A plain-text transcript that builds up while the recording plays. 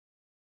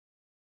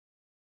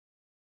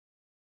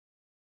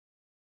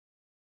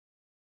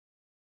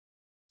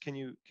can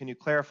you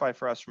clarify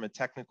for us from a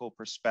technical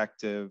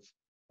perspective,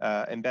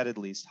 embedded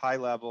lease, high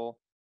level?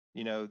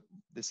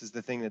 This is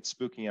the thing that's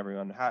spooking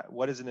everyone.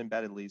 What is an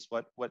embedded lease?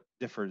 What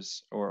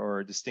differs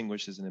or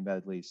distinguishes an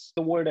embedded lease?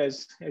 The word,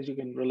 as you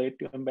can relate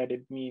to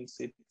embedded, means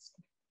it's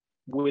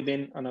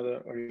within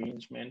another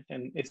arrangement.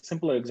 And a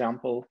simpler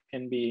example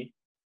can be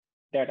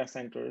data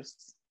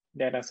centers.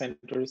 Data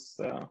centers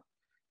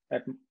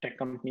that tech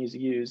companies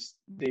use,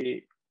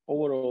 the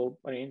overall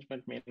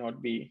arrangement may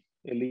not be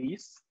a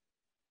lease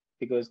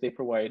because they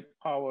provide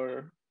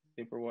power,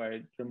 they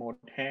provide remote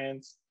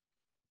hands,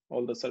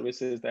 all the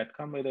services that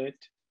come with it,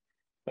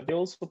 but they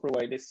also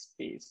provide a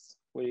space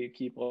where you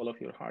keep all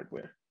of your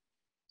hardware.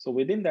 So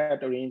within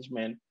that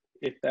arrangement,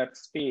 if that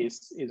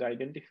space is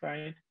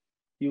identified,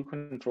 you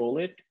control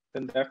it,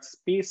 then that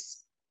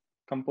space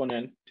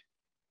component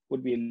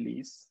would be a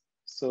lease.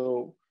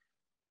 So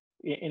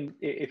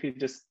if you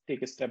just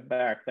take a step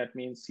back, that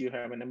means you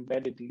have an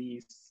embedded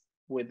lease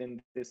within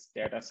this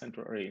data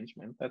center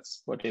arrangement.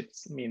 That's what it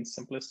means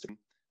simplistic.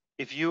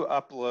 If you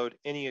upload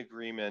any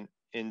agreement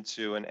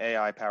into an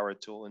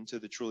AI-powered tool, into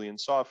the Trullion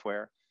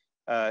software,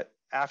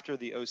 after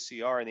the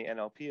OCR and the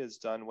NLP is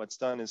done, what's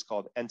done is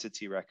called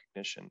entity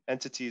recognition.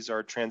 Entities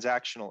are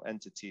transactional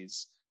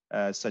entities,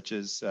 such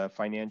as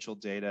financial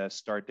data,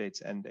 start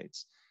dates, end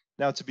dates.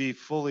 Now, to be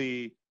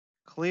fully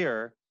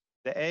clear,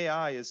 the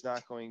AI is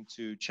not going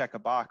to check a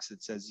box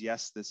that says,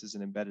 yes, this is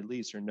an embedded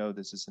lease, or no,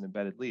 this is an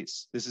embedded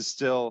lease. This is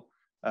still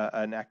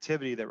an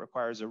activity that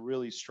requires a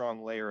really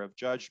strong layer of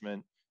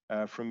judgment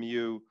from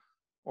you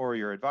or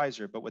your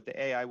advisor. But what the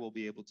AI will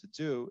be able to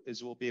do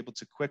is we'll be able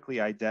to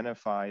quickly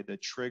identify the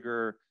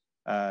trigger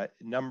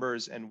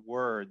numbers and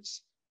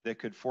words that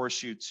could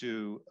force you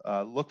to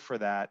look for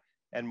that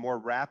and more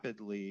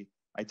rapidly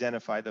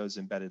identify those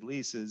embedded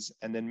leases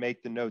and then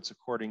make the notes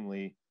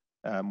accordingly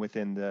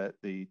within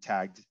the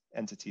tagged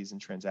entities and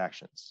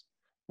transactions.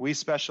 We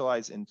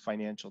specialize in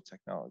financial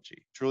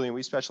technology. Trullion,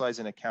 we specialize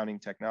in accounting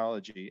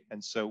technology.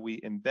 And so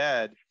we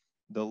embed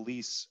the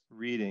lease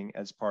reading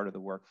as part of the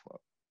workflow.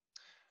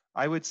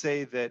 I would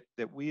say that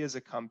we as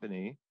a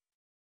company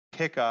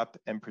pick up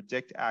and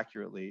predict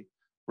accurately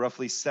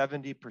roughly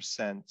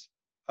 70%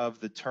 of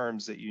the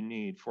terms that you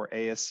need for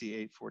ASC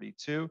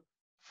 842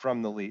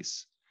 from the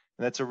lease.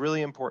 And that's a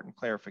really important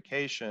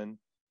clarification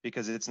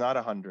because it's not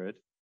 100,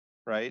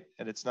 right?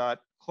 And it's not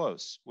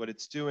close. What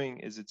it's doing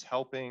is it's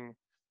helping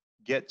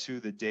get to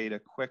the data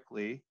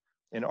quickly.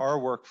 In our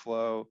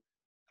workflow,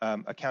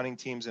 accounting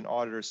teams and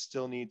auditors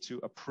still need to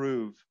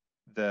approve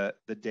the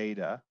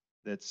data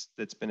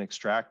that's been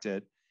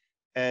extracted.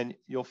 And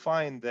you'll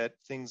find that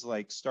things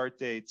like start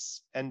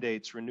dates, end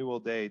dates, renewal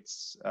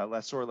dates,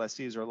 lessor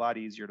lessees are a lot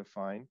easier to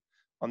find.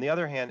 On the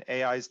other hand,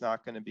 AI is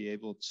not going to be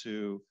able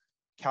to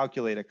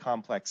calculate a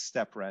complex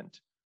step rent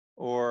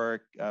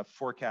or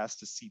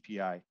forecast a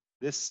CPI.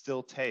 This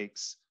still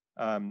takes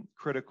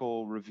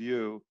critical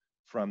review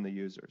from the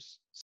users.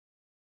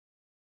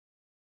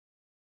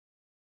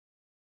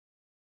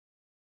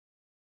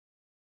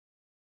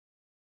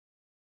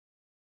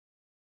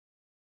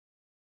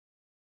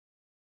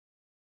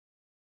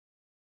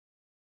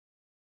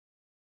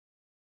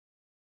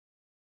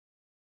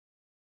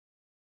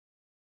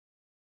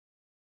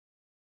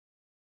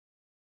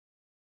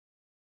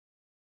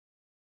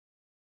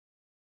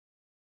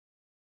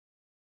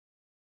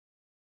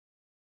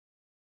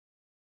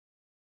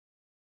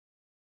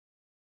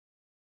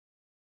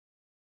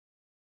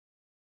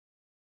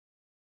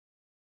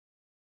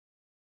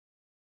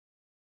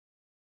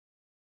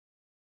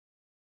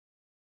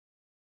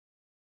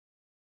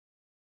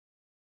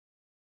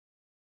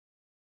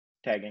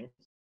 Tagging.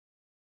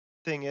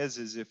 Thing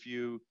is if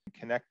you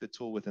connect the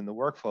tool within the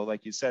workflow,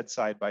 like you said,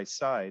 side by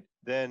side,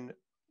 then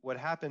what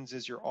happens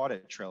is your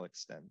audit trail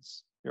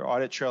extends. Your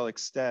audit trail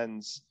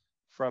extends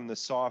from the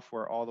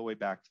software all the way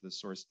back to the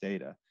source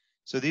data.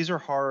 So these are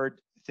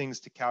hard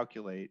things to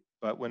calculate,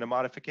 but when a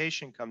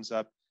modification comes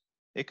up,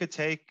 it could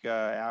take an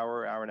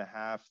hour, hour and a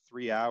half,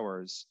 3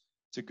 hours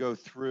to go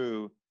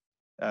through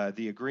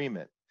the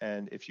agreement.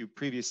 And if you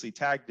previously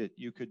tagged it,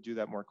 you could do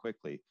that more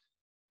quickly.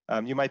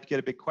 You might get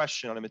a big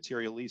question on a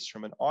material lease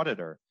from an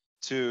auditor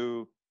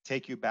to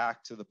take you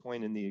back to the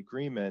point in the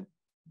agreement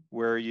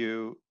where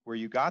you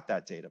got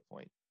that data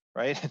point,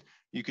 right?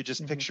 You could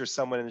just picture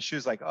someone in the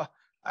shoes like, oh,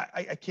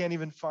 I can't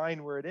even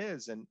find where it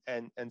is.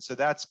 And so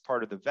that's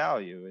part of the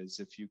value is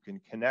if you can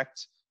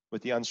connect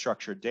with the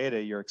unstructured data,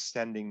 you're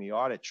extending the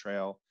audit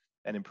trail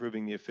and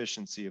improving the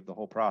efficiency of the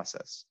whole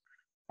process.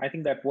 I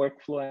think that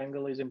workflow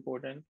angle is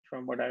important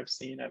from what I've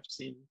seen. I've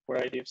seen a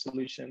variety of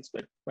solutions,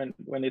 but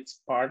when it's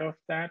part of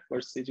that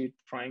versus you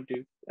trying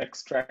to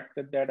extract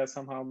the data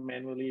somehow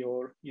manually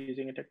or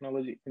using a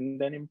technology and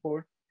then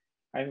import,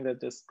 I think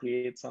that just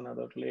creates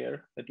another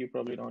layer that you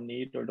probably don't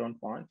need or don't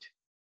want.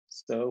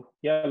 So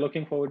yeah,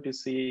 looking forward to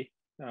see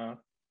better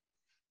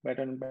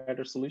and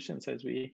better solutions as we